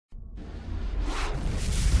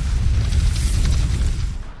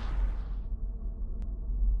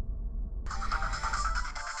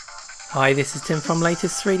Hi, this is Tim from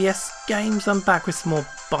Latest 3DS Games. I'm back with some more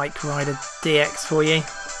Bike Rider DX for you,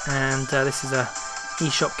 and this is a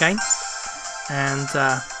eShop game, and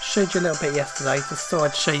showed you a little bit yesterday. Just thought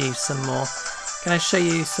I'd show you some more. Going to show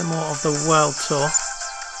you some more of the World Tour,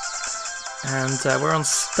 and we're on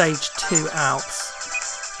Stage 2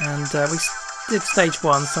 Alps, and we did Stage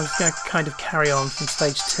 1, so I'm just going to kind of carry on from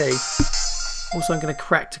Stage 2. Also, I'm going to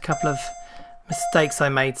correct a couple of mistakes I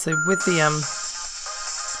made. So with the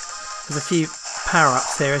there's a few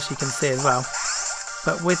power-ups here, as you can see as well.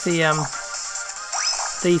 But with the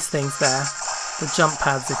these things there, the jump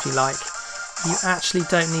pads if you like, you actually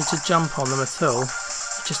don't need to jump on them at all.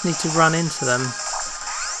 You just need to run into them.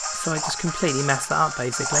 So I just completely messed that up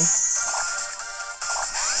basically.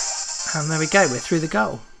 And there we go, we're through the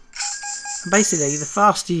goal. And basically, the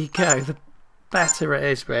faster you go, the better it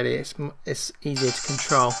is really. It's easier to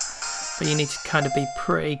control. But you need to kind of be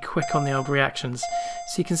pretty quick on the old reactions.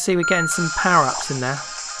 So you can see we're getting some power-ups in there.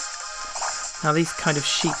 Now these kind of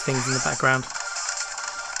sheep things in the background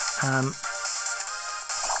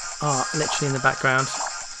are literally in the background.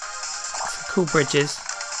 Some cool bridges.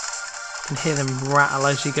 You can hear them rattle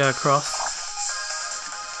as you go across.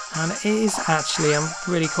 And it is actually, I'm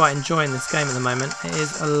really quite enjoying this game at the moment. It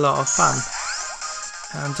is a lot of fun.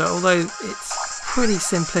 And although it's pretty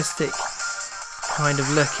simplistic kind of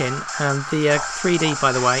looking, and the 3D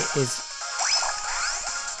by the way is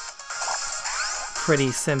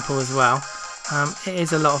pretty simple as well, it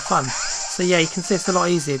is a lot of fun. So yeah, you can see it's a lot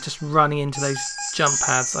easier just running into those jump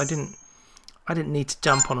pads. I didn't need to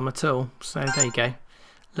jump on them at all, so there you go,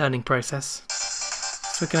 learning process.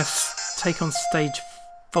 So we're going to take on Stage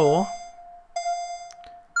 4,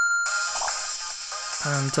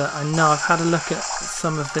 and I know I've had a look at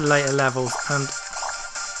some of the later levels, and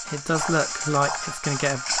it does look like it's going to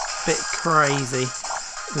get a bit crazy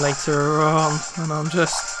later on, and I'm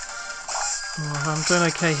doing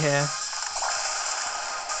okay here.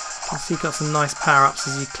 You can see you've got some nice power-ups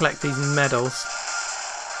as you collect these medals.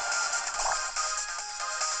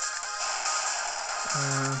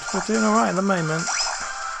 And we're doing alright at the moment.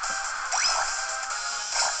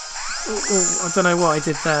 Oh, I don't know what I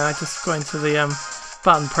did there. I just got into the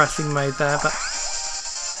button pressing mode there, but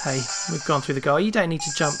hey, we've gone through the goal. You don't need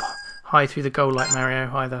to jump high through the goal like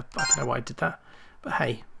Mario either. I don't know why I did that, but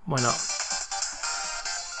hey, why not?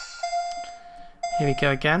 Here we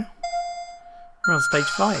go again. We're on Stage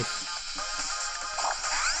 5.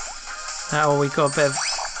 Now we got a bit of...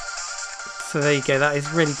 So there you go, that is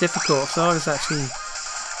really difficult. So I was actually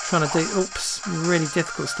trying to do, really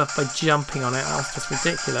difficult stuff by jumping on it. That was just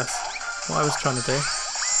ridiculous, what I was trying to do.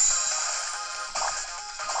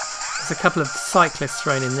 There's a couple of cyclists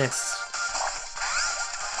thrown in this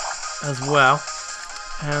as well.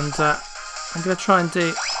 And I'm going to try and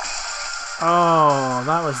do... Oh,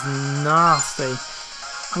 that was nasty.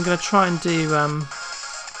 I'm going to try and do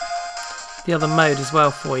the other mode as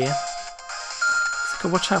well for you. So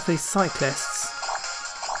watch out for these cyclists.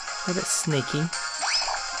 They're a bit sneaky.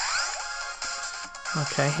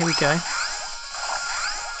 Okay, here we go.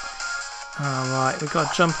 Alright, we've got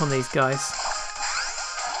to jump on these guys.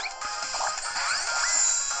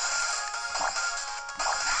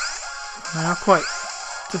 They are quite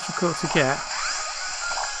difficult to get.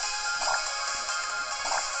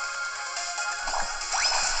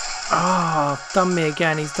 Oh, done me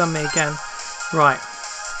again. He's done me again. Right.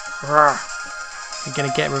 You're going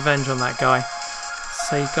to get revenge on that guy.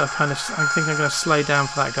 So you've got to kind of... I think I'm going to slow down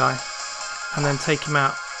for that guy. And then take him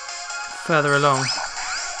out further along.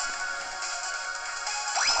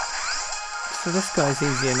 So this guy's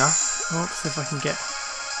easy enough. Oops, if I can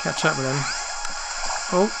catch up with him.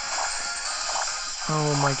 Oh.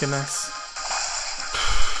 Oh my goodness.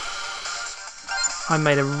 I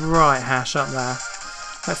made a right hash up there.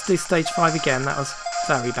 Let's do Stage 5 again. That was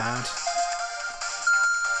very bad.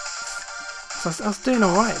 So I was doing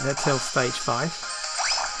alright there till Stage 5.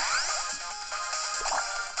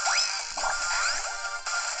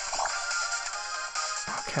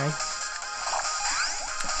 Okay.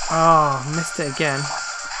 Oh, missed it again.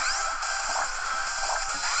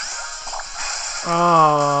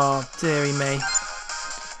 Oh, dearie me.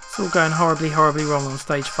 It's all going horribly, horribly wrong on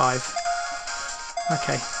Stage 5.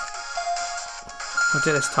 Okay. We'll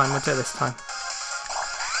do it this time, we'll do it this time.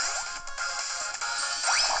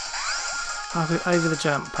 I'll go over the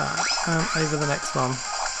jump pad and over the next one.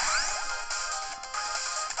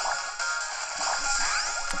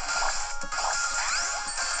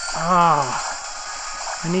 Ah,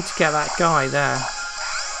 I need to get that guy there.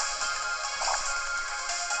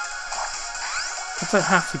 I don't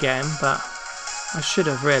have to get him, but I should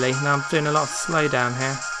have really. Now I'm doing a lot of slowdown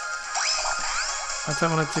here. I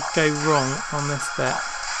don't want it to go wrong on this bit.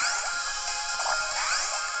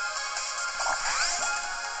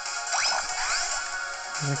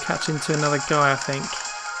 I'm going to catch into another guy, I think.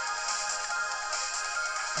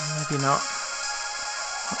 Maybe not.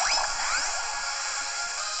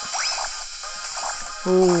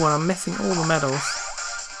 Oh, and I'm missing all the medals.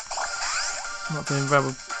 I'm not doing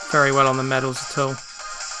very well on the medals at all.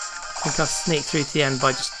 I think I've sneaked through to the end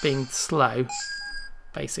by just being slow,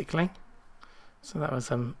 basically. So that was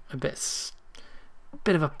a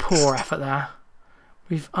bit of a poor effort there.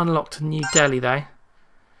 We've unlocked New Delhi though,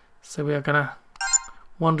 so we are going to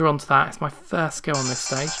wander on to that. It's my first go on this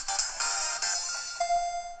stage.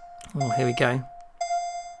 Oh, here we go.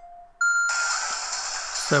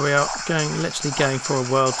 So we are literally going for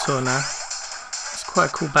a world tour now. It's quite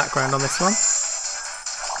a cool background on this one.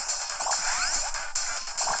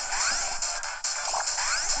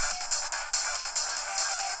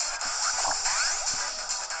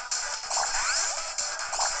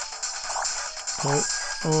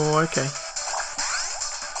 Oh, okay.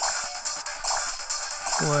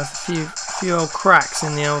 Well, there's a few old cracks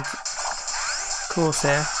in the old course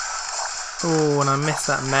here. Oh, and I missed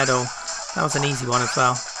that medal. That was an easy one as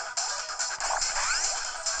well.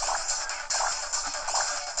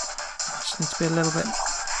 I just need to be a little bit...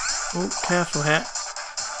 Oh, careful here.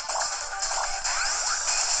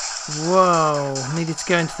 Whoa, needed to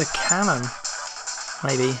go into the cannon.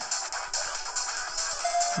 Maybe.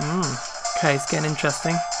 Okay, it's getting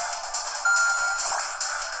interesting.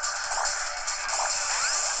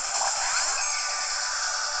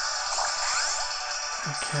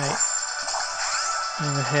 Okay.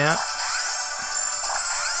 Over here.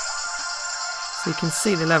 So you can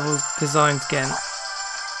see the level design's getting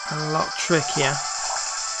a lot trickier.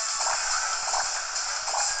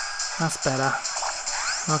 That's better.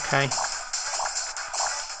 Okay.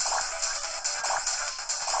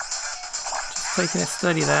 Just taking it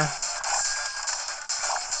steady there.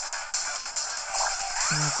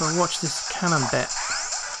 And I've got to watch this cannon bit.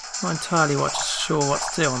 Not entirely sure what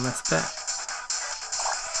to do on this bit.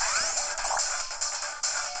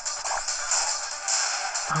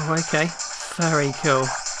 Oh, okay. Very cool.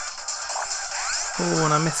 Oh,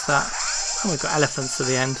 and I missed that. Oh, we've got elephants at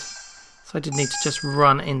the end. So I did need to just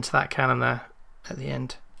run into that cannon there at the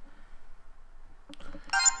end.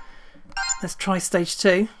 Let's try stage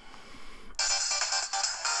 2.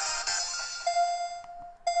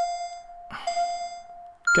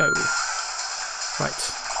 Go.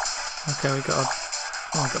 Right. Okay, we got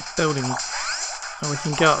building. Oh, we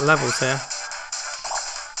can go up levels here.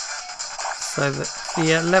 So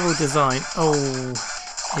the level design,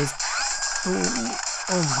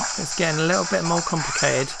 it's getting a little bit more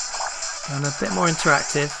complicated and a bit more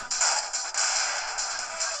interactive.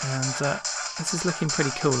 And this is looking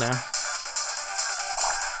pretty cool now.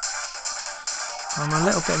 I'm a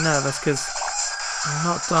little bit nervous because I've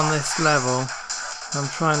not done this level. I'm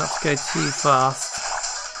trying not to go too fast.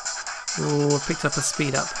 Oh, I picked up a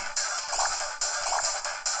speed up.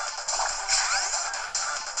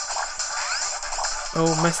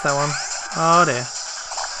 Oh, missed that one. Oh dear.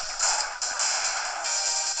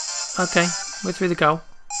 Okay, we're through the goal.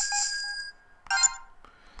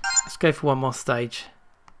 Let's go for one more stage.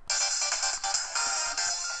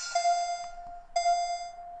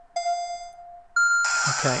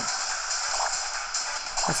 Okay.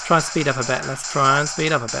 Let's try and speed up a bit. Let's try and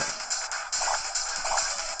speed up a bit.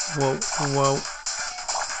 Whoa, whoa.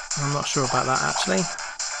 I'm not sure about that actually.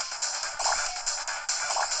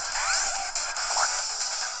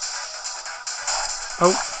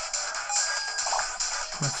 Oh,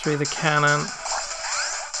 I threw the cannon.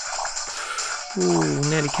 Ooh,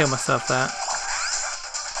 nearly killed myself there.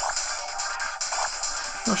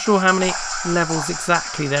 Not sure how many levels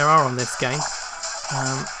exactly there are on this game.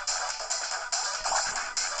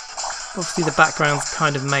 Obviously the background's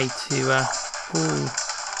kind of made to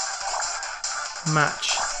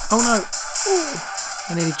match. Oh no! Ooh,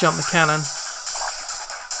 I nearly jumped the cannon.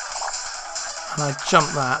 And I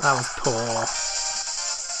jumped that. That was poor.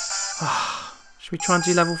 Should we try and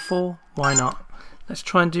do level 4? Why not? Let's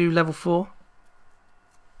try and do level 4.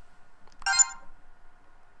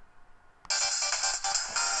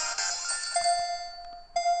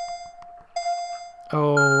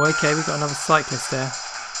 Oh, okay, we've got another cyclist there.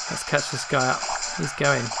 Let's catch this guy up. He's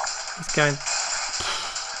going. He's going.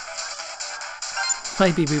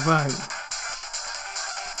 Maybe we won't.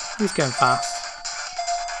 He's going fast.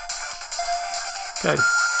 Go.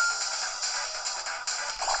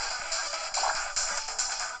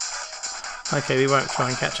 Okay, we won't try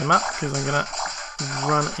and catch him up because I'm going to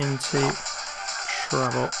run into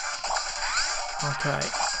trouble. Okay.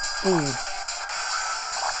 Ooh.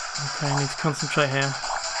 Okay, I need to concentrate here.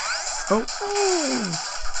 Oh, oh.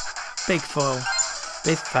 Big foil.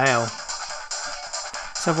 Big fail.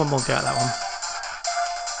 Let's have one more go at that one.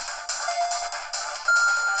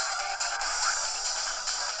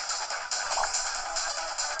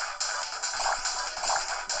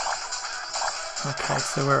 Okay,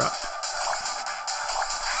 so we're up.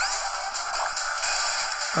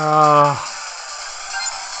 Ah,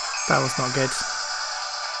 that was not good.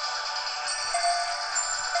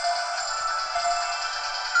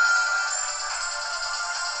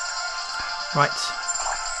 Right.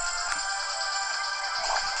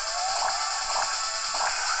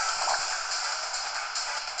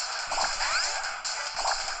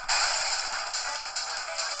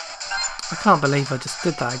 I can't believe I just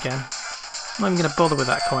did that again. I'm not even going to bother with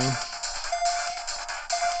that coin.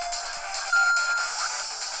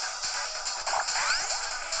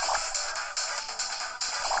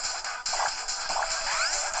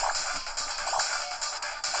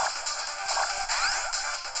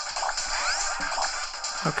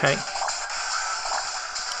 Okay.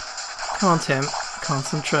 Come on, Tim.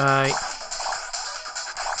 Concentrate.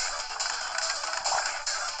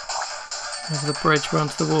 Over the bridge, we're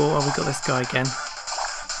onto the wall. Oh, we've got this guy again.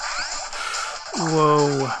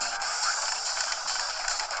 Whoa.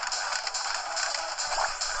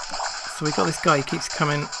 So we got this guy who keeps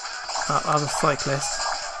coming up, other cyclists.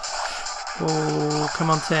 Oh, come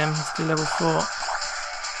on, Tim. Let's do level 4.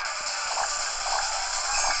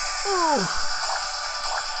 Oh.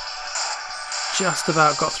 Just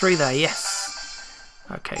about got through there, yes.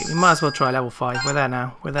 Okay, we might as well try level 5. We're there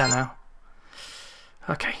now. We're there now.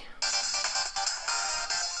 Okay.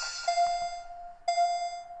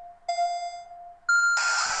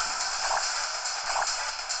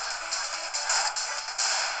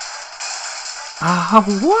 Ah,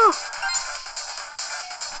 what?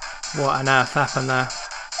 What on earth happened there?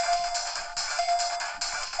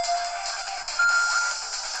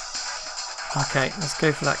 Okay, let's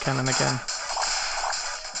go for that cannon again.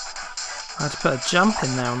 I had to put a jump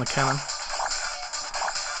in there on the cannon.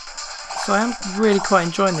 So I am really quite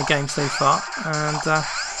enjoying the game so far, and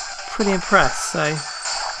pretty impressed. So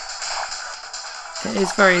it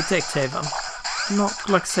is very addictive. I'm not,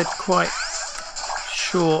 like I said, quite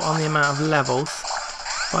sure on the amount of levels,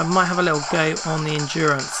 but I might have a little go on the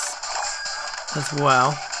endurance as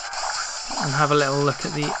well, and have a little look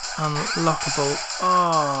at the unlockable.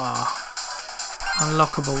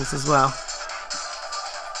 Unlockables as well.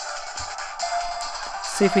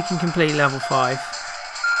 See if we can complete level 5.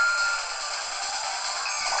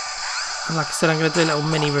 And like I said, I'm going to do a little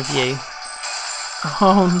mini review.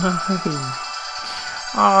 Oh no!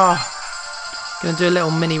 Going to do a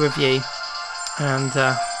little mini review and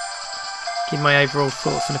give my overall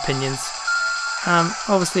thoughts and opinions.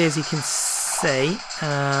 Obviously, as you can see,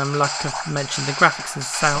 like I've mentioned, the graphics and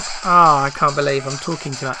sound. I can't believe I'm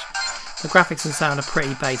talking too much. The graphics and sound are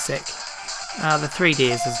pretty basic. The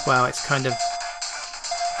 3D is as well. It's kind of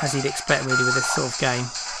as you'd expect really with this sort of game.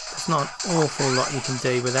 There's not an awful lot you can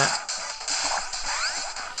do with that.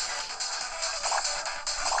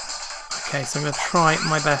 Okay, so I'm going to try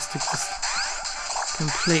my best to just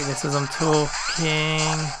complete this as I'm talking.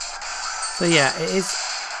 So yeah, it is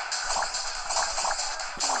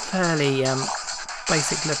fairly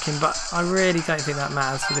basic looking, but I really don't think that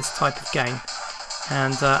matters for this type of game.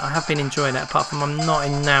 And I have been enjoying it, apart from I'm not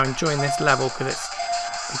now enjoying this level because it's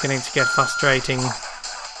beginning to get frustrating.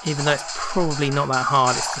 Even though it's probably not that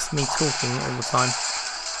hard, it's just me talking all the time.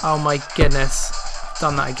 Oh my goodness, I've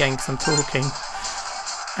done that again because I'm talking.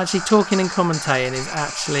 Actually, talking and commentating is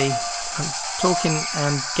actually... talking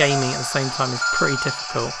and gaming at the same time is pretty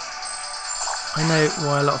difficult. I know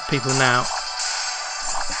why a lot of people now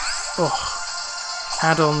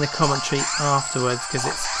add on the commentary afterwards because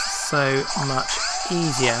it's so much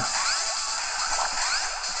easier.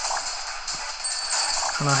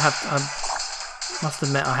 And I must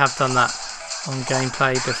admit I have done that on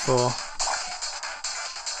gameplay before.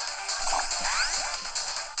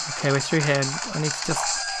 Okay, we're through here. I need to just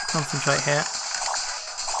concentrate here.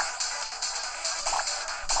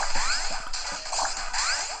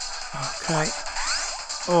 Okay.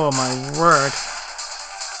 Oh my word.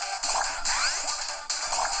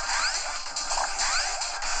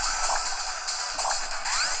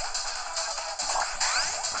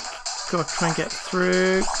 Gotta try and get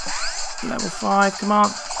through. Level 5, come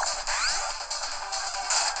on.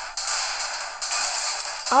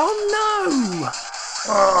 Oh no!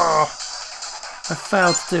 Oh, I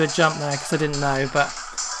failed to do a jump there because I didn't know, but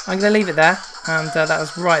I'm going to leave it there. And that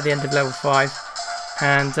was right at the end of level 5.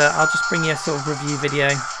 And I'll just bring you a sort of review video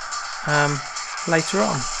later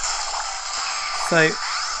on. So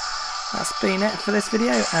that's been it for this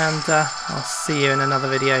video, and I'll see you in another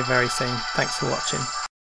video very soon. Thanks for watching.